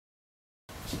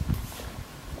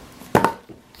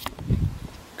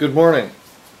Good morning.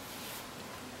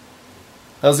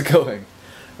 How's it going?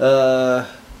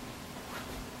 Just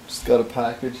got a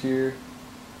package here.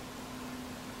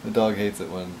 The dog hates it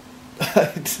when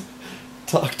I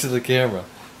talk to the camera.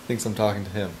 Thinks I'm talking to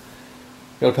him.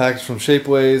 Got a package from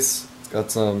Shapeways. It's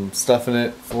got some stuff in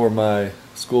it for my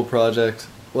school project.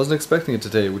 Wasn't expecting it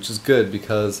today, which is good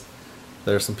because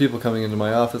there are some people coming into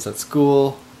my office at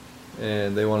school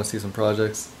and they want to see some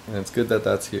projects, and it's good that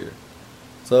that's here.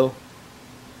 So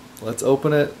let's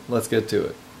open it, let's get to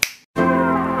it.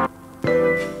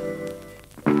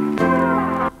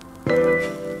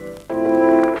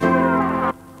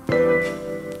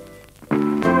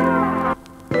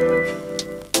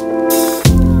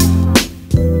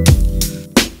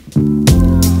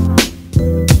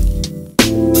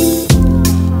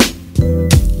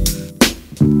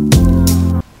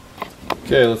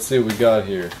 Okay, let's see what we got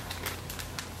here.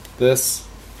 This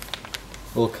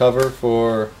little cover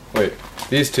for,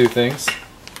 these two things.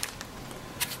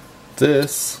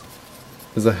 This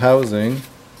is a housing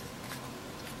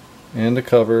and a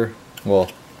cover,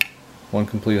 well, one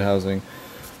complete housing,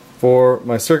 for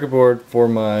my circuit board for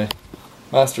my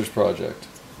master's project.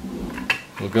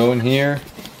 We'll go in here.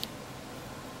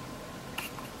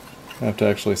 I have to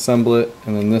actually assemble it,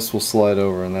 and then this will slide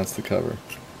over, and that's the cover.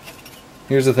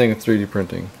 Here's the thing with 3D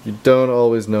printing. You don't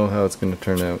always know how it's going to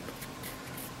turn out.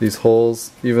 These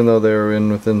holes, even though they're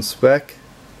within spec,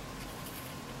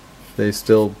 they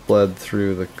still bled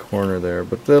through the corner there,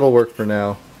 but that'll work for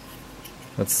now.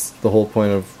 That's the whole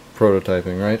point of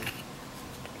prototyping, right?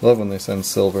 I love when they send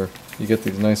silver. You get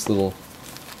these nice little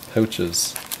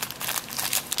pouches.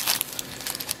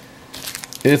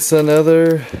 It's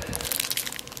another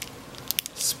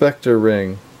Spectre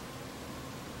ring.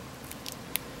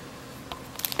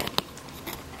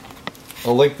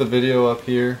 I'll link the video up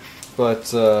here,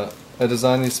 but I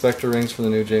designed these Spectre rings for the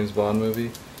new James Bond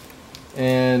movie,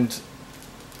 and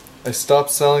I stopped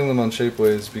selling them on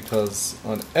Shapeways because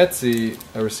on Etsy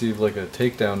I received like a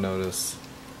takedown notice,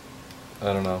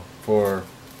 I don't know, for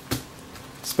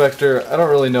Spectre. I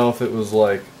don't really know if it was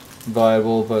like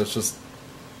viable, but it's just,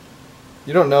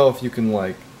 you don't know if you can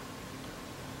like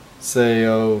say,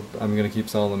 oh, I'm gonna keep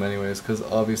selling them anyways, because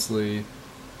obviously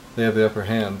they have the upper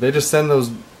hand. They just send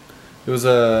those. It was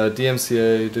a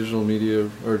DMCA, Digital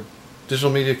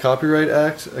Media Copyright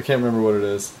Act. I can't remember what it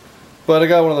is. But I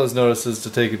got one of those notices to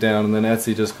take it down, and then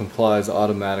Etsy just complies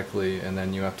automatically, and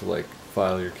then you have to like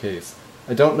file your case.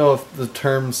 I don't know if the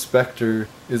term Spectre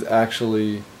is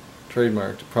actually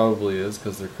trademarked. It probably is,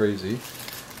 because they're crazy.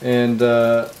 And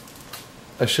I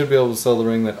should be able to sell the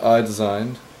ring that I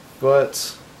designed,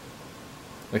 but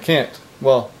I can't.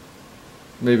 Well,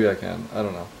 maybe I can. I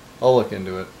don't know. I'll look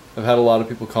into it. I've had a lot of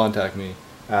people contact me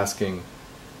asking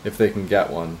if they can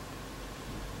get one.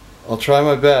 I'll try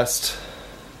my best.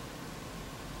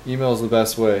 Email is the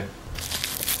best way.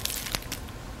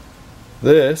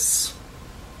 This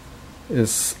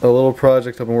is a little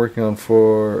project I've been working on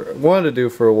wanted to do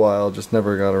for a while, just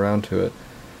never got around to it.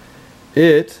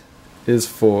 It is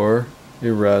for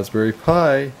a Raspberry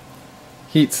Pi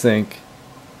heatsink,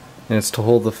 and it's to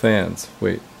hold the fans.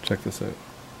 Wait, check this out.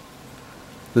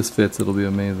 This fits, it'll be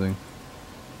amazing,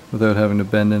 without having to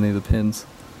bend any of the pins.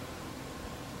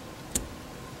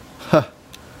 Ha!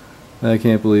 I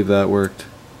can't believe that worked.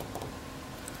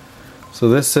 So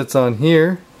this sits on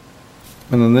here,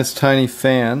 and then this tiny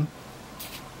fan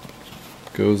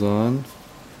goes on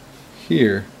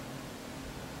here.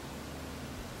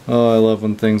 Oh, I love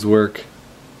when things work.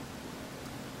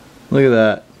 Look at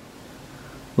that.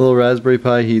 Little Raspberry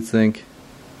Pi heatsink.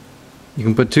 You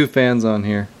can put two fans on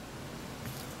here.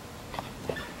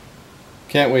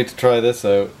 Can't wait to try this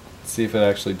out, see if it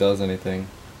actually does anything.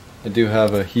 I do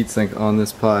have a heatsink on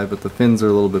this Pi, but the fins are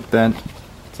a little bit bent,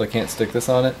 so I can't stick this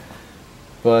on it.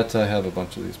 But I have a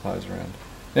bunch of these Pis around.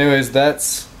 Anyways,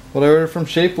 that's what I ordered from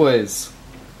Shapeways.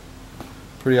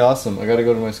 Pretty awesome. I gotta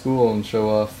go to my school and show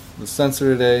off the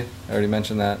sensor today. I already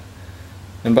mentioned that.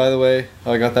 And by the way,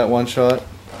 I got that one shot.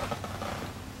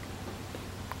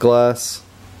 Glass,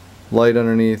 light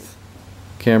underneath,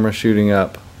 camera shooting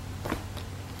up.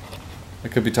 I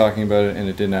could be talking about it and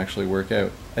it didn't actually work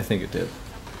out. I think it did.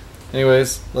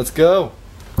 Anyways, let's go!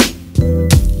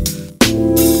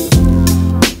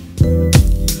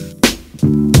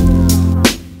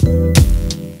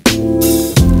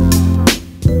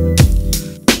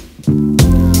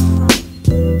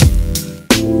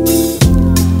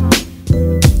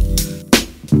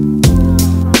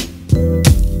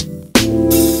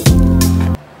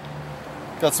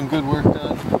 Got some good work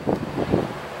done.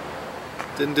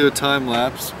 Didn't do a time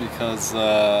lapse because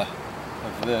of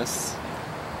this.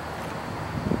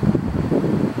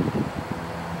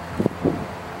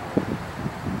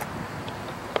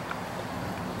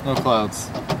 No clouds.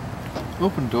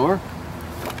 Open door.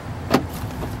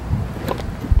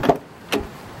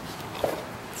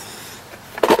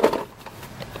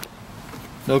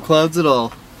 No clouds at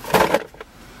all.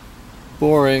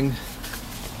 Boring.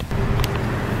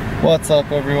 What's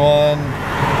up, everyone?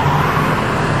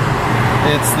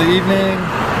 It's the evening,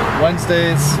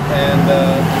 Wednesdays,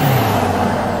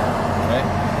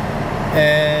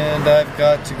 and I've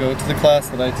got to go to the class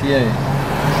that I TA.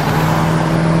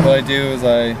 What I do is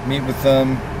I meet with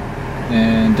them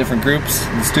in different groups,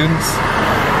 the students,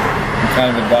 and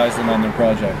kind of advise them on their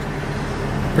project.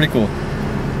 Pretty cool.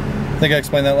 I think I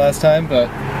explained that last time, but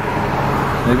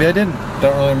maybe I didn't.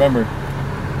 Don't really remember.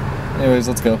 Anyways,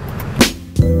 let's go.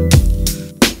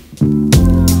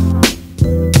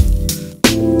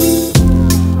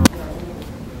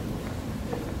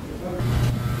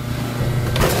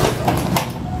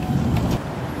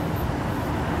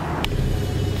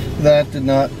 That did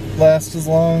not last as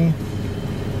long.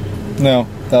 No,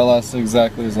 that lasted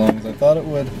exactly as long as I thought it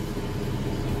would.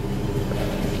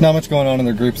 Not much going on in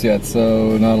their groups yet,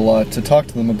 so not a lot to talk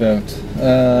to them about.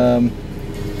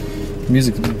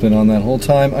 Music's been on that whole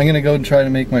time. I'm gonna go and try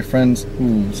to make my friend's,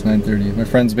 ooh, it's 9:30. My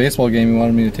friend's baseball game, he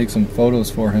wanted me to take some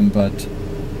photos for him, but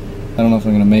I don't know if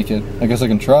I'm gonna make it. I guess I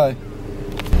can try.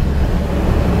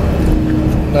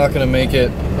 Not gonna make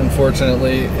it,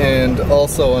 unfortunately, and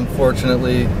also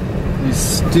unfortunately, these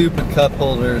stupid cup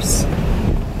holders.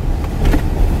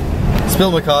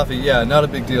 Spilled my coffee, yeah, not a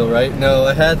big deal, right? No,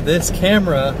 I had this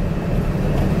camera.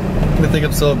 I think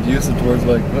I'm so abusive towards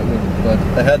my equipment, but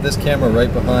I had this camera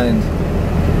right behind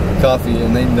coffee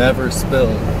and they never spill.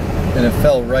 And it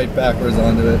fell right backwards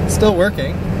onto it. It's still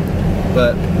working,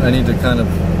 but I need to kind of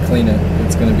clean it.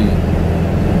 It's gonna be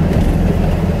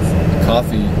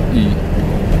coffee-y.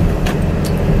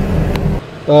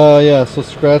 Yeah, so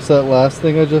scratch that last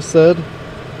thing I just said.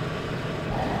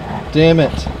 Damn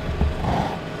it.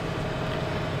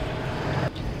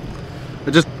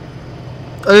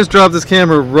 I just dropped this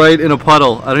camera right in a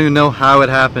puddle. I don't even know how it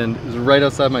happened. It was right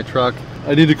outside my truck.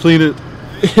 I need to clean it.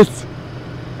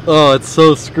 It's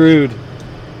so screwed.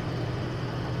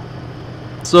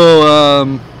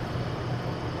 So,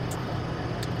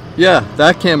 yeah,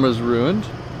 that camera's ruined.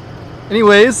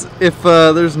 Anyways, if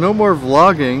there's no more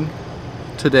vlogging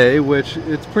today, which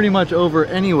it's pretty much over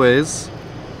anyways,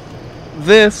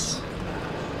 this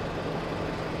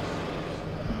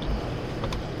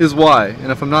is why.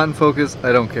 And if I'm not in focus,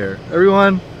 I don't care.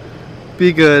 Everyone,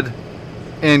 be good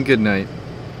and good night.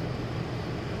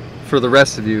 For the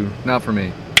rest of you, not for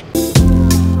me.